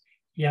decided,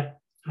 yep,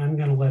 I'm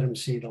going to let him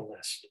see the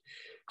list.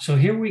 So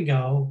here we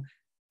go.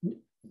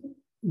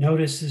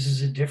 Notice this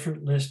is a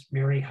different list.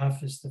 Mary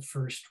Huff is the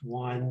first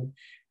one.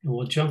 And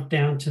we'll jump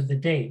down to the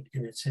date,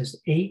 and it says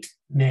 8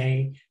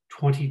 May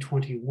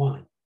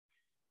 2021.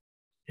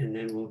 And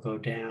then we'll go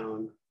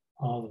down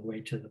all the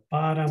way to the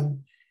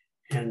bottom.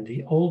 And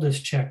the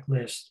oldest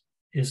checklist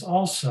is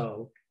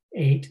also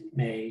 8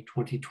 May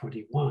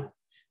 2021,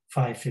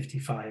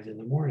 5:55 in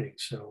the morning.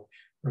 So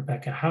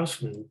Rebecca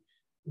Hausman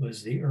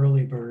was the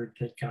early bird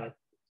that got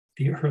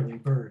the early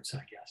birds, I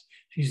guess.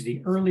 She's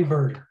the early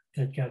birder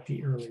that got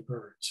the early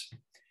birds.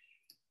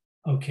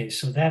 Okay,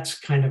 so that's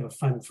kind of a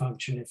fun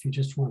function if you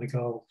just want to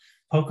go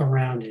poke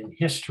around in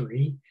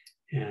history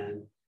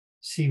and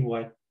see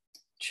what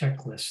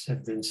checklists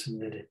have been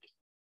submitted.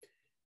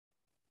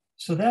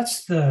 So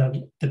that's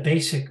the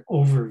basic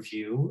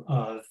overview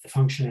of the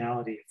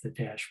functionality of the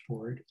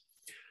dashboard.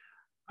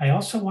 I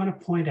also want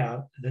to point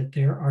out that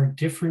there are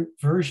different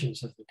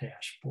versions of the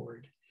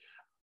dashboard.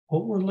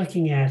 What we're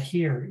looking at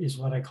here is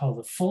what I call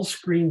the full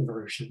screen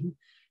version,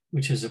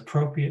 which is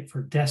appropriate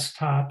for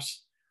desktops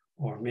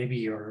or maybe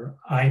your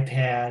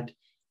iPad,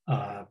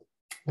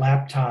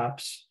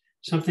 laptops,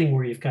 something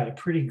where you've got a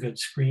pretty good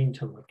screen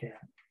to look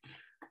at.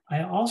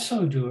 I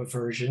also do a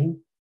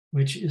version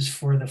which is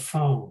for the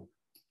phone.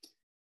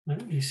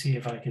 Let me see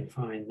if I can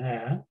find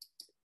that.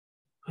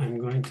 I'm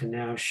going to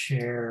now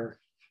share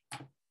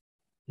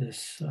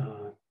this,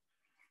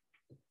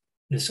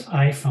 this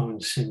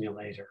iPhone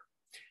simulator.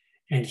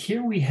 And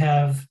here we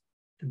have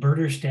the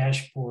Birders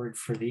dashboard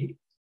for the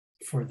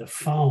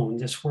phone.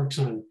 This works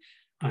on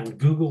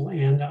Google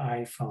and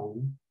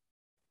iPhone.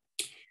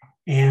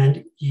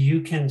 And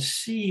you can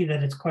see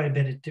that it's quite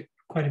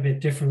a bit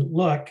different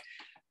look,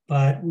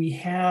 but we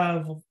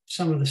have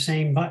some of the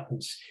same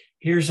buttons.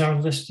 Here's our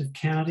list of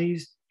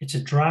counties. It's a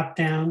drop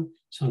down.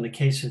 So in the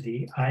case of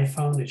the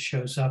iPhone, it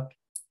shows up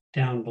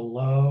down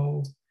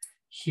below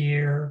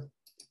here.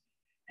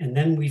 And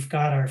then we've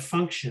got our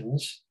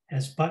functions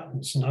as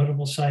buttons,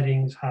 notable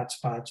sightings,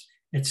 hotspots,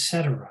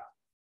 etc.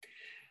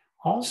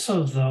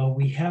 Also, though,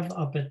 we have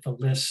up at the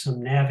list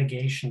some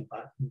navigation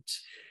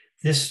buttons.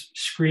 This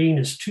screen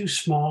is too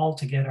small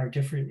to get our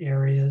different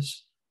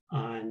areas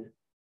on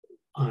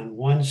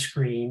one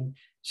screen,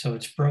 so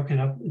it's broken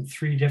up in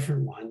 3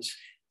 different ones.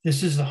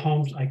 This is the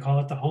home, I call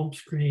it the home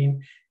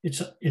screen.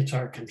 It's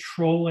our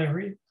control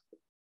area,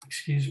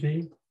 excuse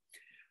me.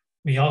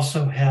 We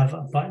also have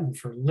a button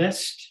for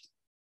list.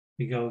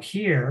 We go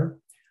here.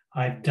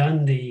 I've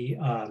done the,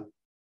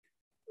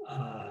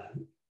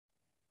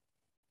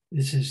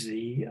 this is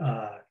the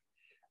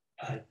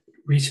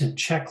recent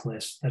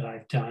checklist that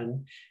I've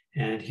done.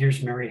 And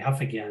here's Mary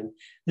Huff again.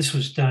 This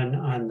was done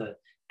on the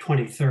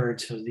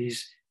 23rd, so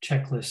these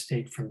checklists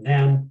date from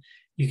them.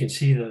 You can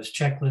see those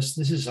checklists.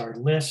 This is our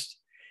list.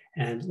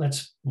 And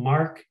let's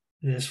mark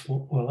this.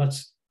 Well,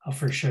 I'll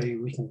first show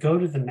you. We can go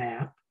to the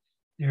map.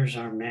 There's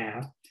our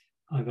map.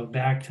 I'll go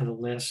back to the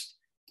list.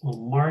 We'll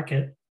mark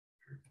it.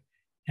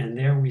 And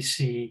there we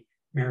see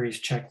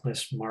Mary's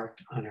checklist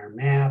marked on our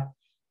map.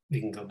 We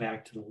can go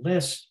back to the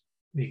list.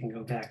 We can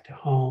go back to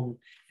home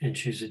and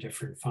choose a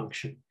different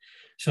function.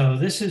 So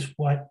this is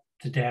what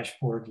the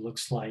dashboard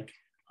looks like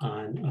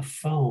on a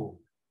phone.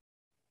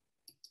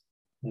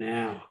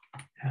 Now,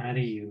 how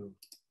do you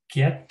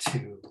get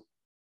to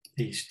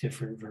these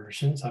different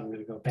versions? I'm going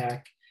to go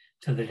back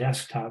to the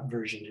desktop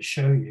version to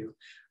show you.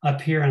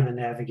 Up here on the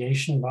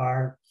navigation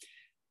bar,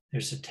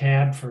 there's a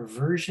tab for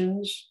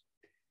versions.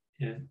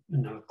 And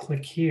I'll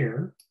click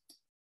here.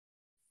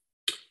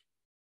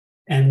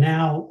 And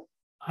now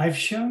I've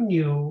shown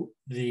you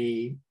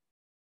the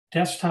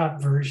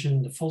desktop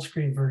version, the full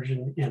screen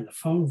version, and the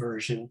phone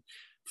version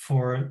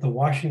for the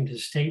Washington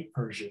State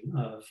version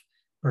of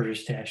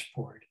Birders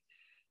Dashboard.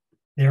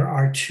 There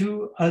are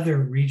two other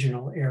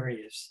regional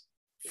areas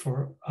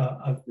for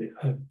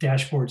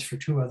dashboards for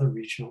two other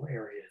regional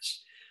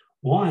areas.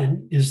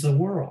 One is the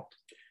world.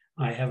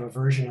 I have a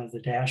version of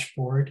the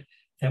dashboard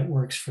that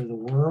works for the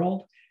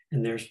world,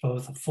 and there's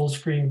both a full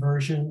screen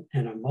version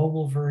and a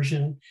mobile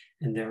version,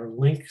 and there are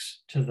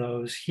links to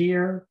those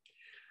here.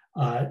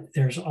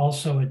 There's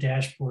also a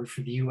dashboard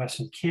for the US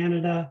and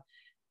Canada,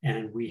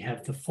 and we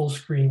have the full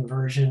screen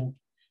version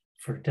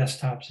for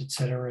desktops, et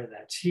cetera,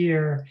 that's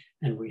here.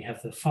 And we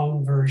have the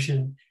phone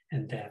version,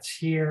 and that's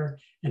here.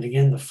 And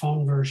again, the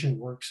phone version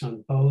works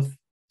on both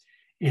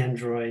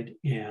Android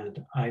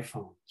and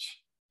iPhones.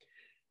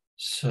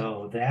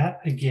 So that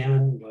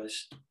again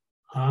was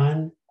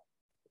on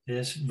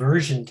this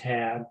version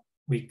tab.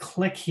 We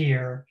click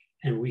here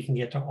and we can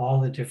get to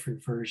all the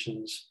different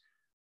versions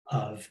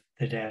of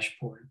the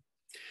dashboard.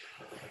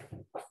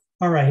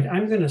 All right,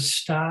 I'm going to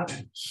stop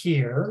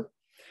here.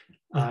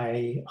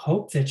 I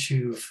hope that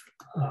you've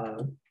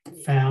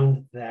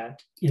found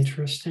that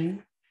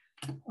interesting.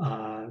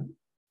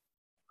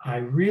 I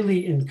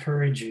really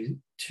encourage you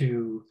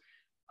to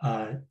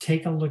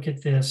take a look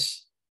at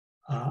this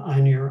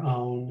on your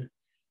own.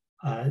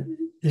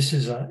 It's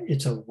a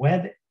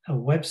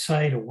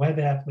website, a web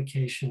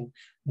application.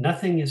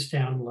 Nothing is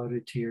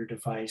downloaded to your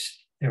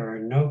device. There are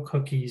no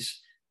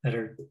cookies that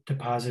are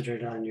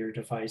deposited on your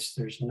device.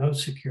 There's no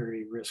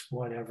security risk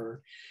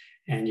whatever.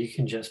 And you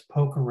can just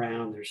poke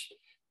around.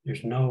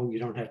 You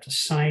don't have to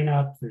sign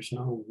up. There's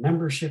no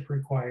membership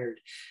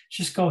required.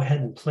 Just go ahead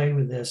and play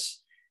with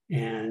this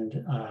and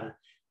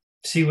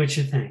see what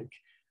you think.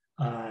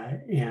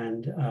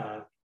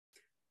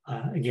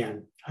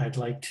 Again, I'd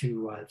like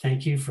to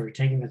thank you for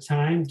taking the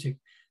time to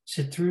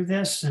sit through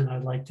this. And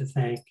I'd like to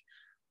thank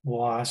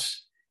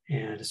WOS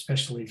and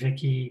especially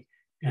Vicki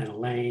and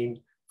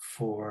Elaine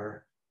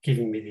for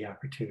giving me the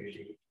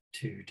opportunity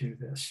to do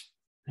this.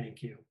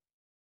 Thank you.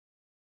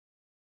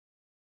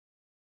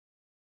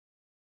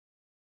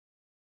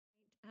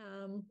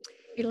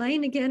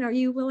 Elaine, again, are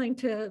you willing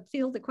to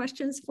field the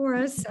questions for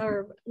us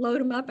or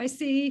load them up? I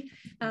see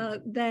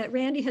that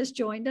Randy has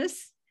joined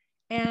us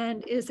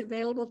and is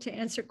available to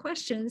answer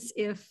questions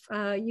if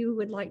you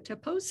would like to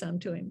pose some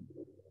to him.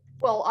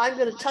 Well, I'm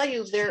going to tell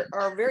you there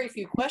are very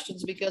few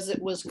questions because it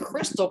was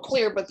crystal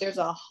clear, but there's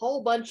a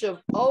whole bunch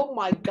of, oh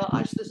my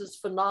gosh, this is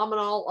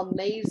phenomenal,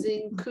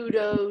 amazing,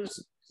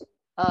 kudos,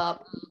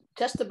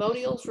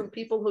 testimonials from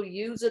people who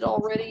use it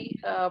already.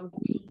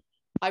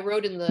 I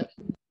wrote in the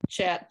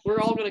chat, we're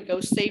all going to go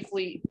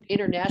safely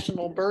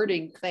international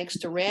birding thanks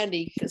to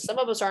Randy, because some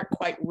of us aren't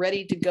quite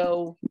ready to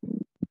go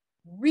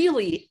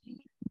really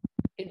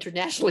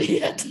internationally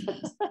yet.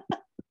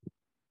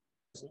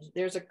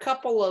 There's a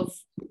couple of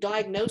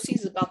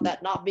diagnoses about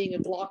that not being a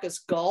glaucous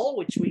gull,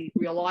 which we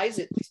realize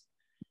it's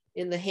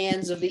in the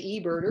hands of the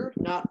eBirder,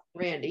 not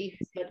Randy,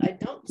 but I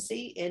don't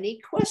see any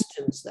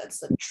questions.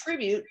 That's a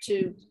tribute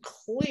to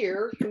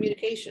clear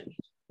communication.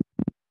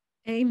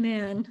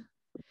 Amen.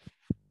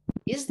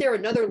 Is there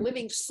another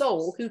living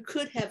soul who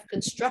could have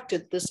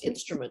constructed this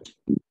instrument?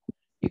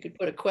 You could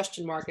put a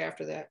question mark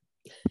after that.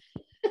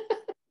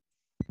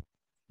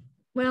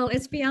 Well,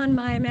 it's beyond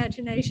my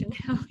imagination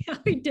how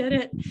he did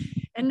it,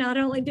 and not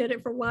only did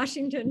it for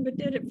Washington, but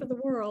did it for the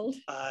world.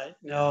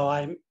 No,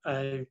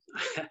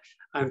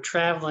 I'm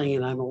traveling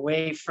and I'm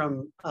away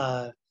from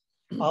all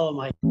of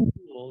my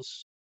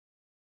tools.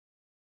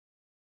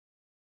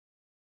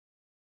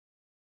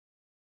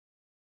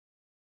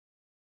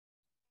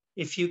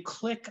 If you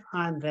click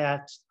on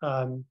that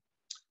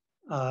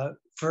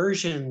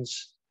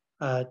versions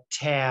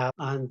tab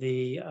on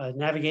the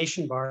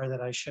navigation bar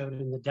that I showed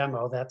in the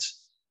demo,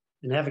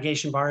 the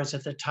navigation bar is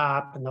at the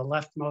top, and the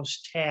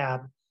leftmost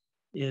tab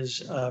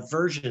is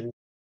version.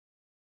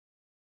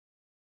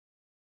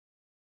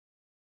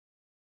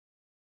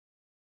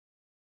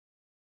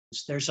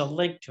 There's a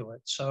link to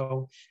it.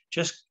 So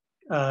just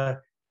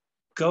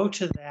go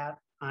to that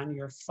on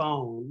your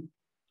phone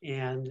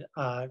and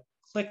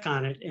click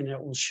on it and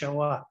it will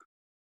show up.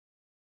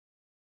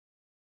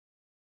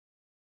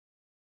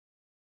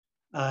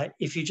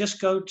 If you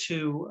just go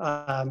to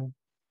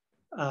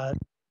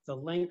the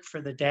link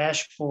for the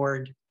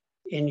dashboard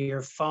in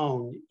your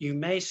phone, you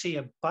may see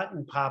a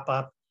button pop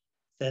up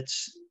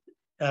that's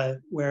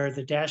where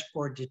the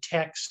dashboard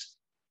detects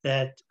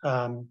that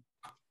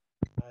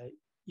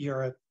you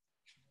have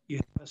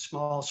a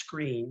small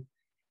screen,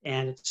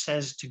 and it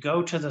says to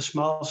go to the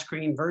small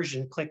screen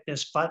version, click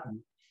this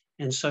button.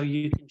 And so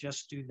you can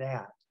just do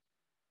that.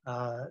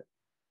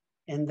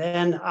 And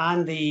then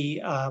on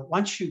the,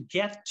 once you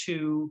get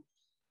to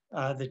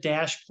the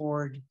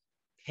dashboard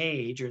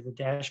page or the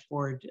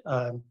dashboard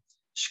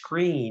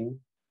screen,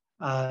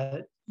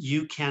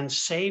 you can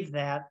save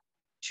that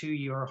to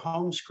your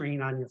home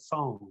screen on your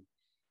phone.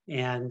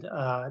 And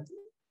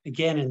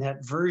again, in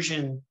that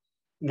version,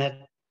 in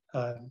that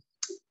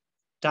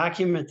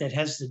document that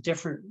has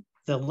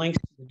the links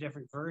to the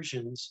different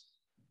versions,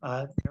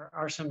 there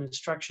are some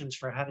instructions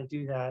for how to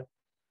do that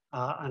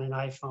on an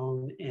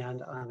iPhone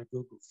and on a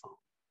Google phone.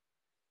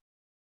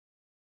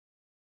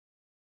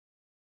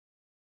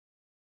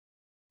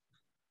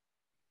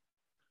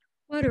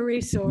 What a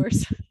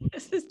resource.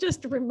 This is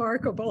just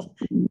remarkable.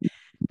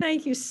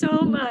 Thank you so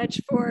much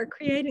for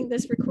creating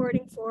this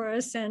recording for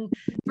us and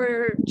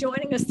for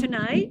joining us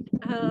tonight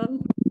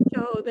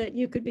so that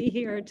you could be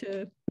here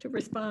to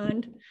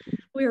respond.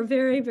 We are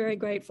very, very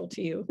grateful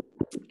to you.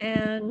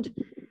 And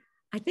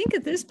I think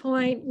at this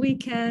point we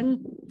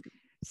can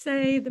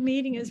say the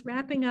meeting is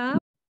wrapping up.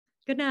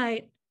 Good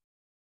night.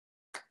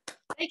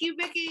 Thank you,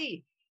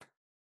 Vicki.